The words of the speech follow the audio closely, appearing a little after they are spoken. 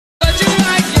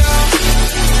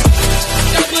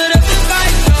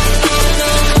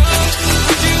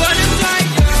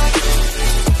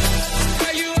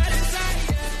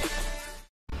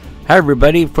Hi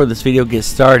everybody, before this video gets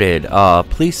started,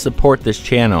 please support this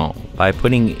channel by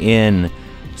putting in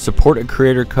support a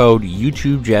creator code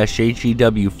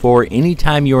YouTube-HEW4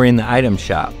 anytime you're in the item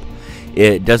shop.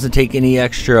 It doesn't take any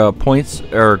extra points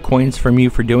or coins from you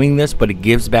for doing this, but it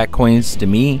gives back coins to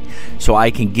me so I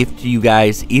can gift you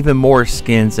guys even more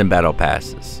skins and battle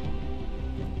passes.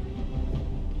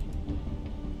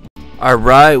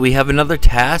 Alright, we have another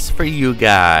task for you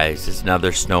guys. It's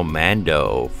another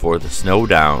Snowmando for the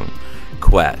Snowdown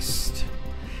quest.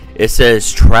 It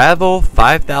says travel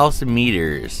 5,000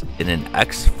 meters in an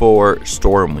X4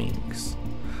 Stormwings.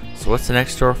 So what's an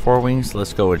X4 wings?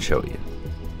 Let's go and show you.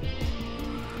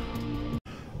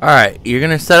 Alright, you're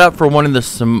going to set up for one of the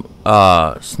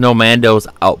Snowmando's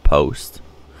outposts.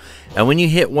 And when you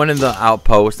hit one of the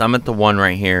outposts, I'm at the one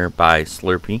right here by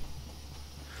Slurpee.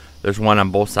 There's one on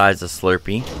both sides of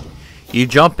Slurpee. You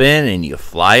jump in and you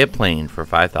fly a plane for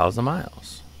 5,000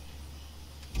 miles.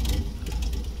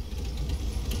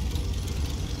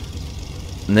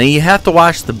 And then you have to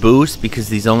watch the boost because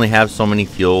these only have so many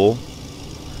fuel.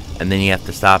 And then you have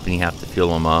to stop and you have to fuel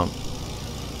them up.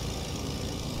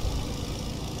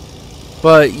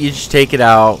 But you just take it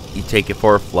out. You take it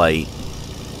for a flight.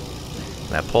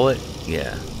 Can I pull it?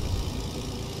 Yeah.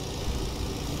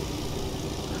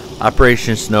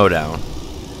 Operation Snowdown.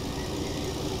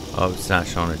 Oh, it's not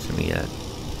showing it to me yet.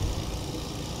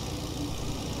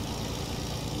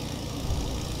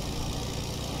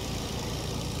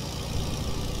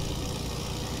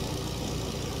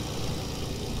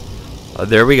 Oh,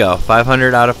 there we go.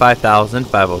 500 out of 5,000.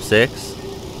 506.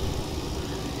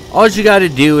 All you got to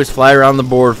do is fly around the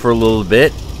board for a little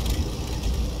bit.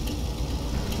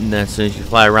 And then as soon as you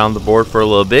fly around the board for a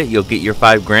little bit, you'll get your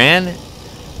 5 grand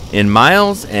in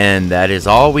miles, and that is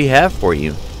all we have for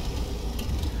you.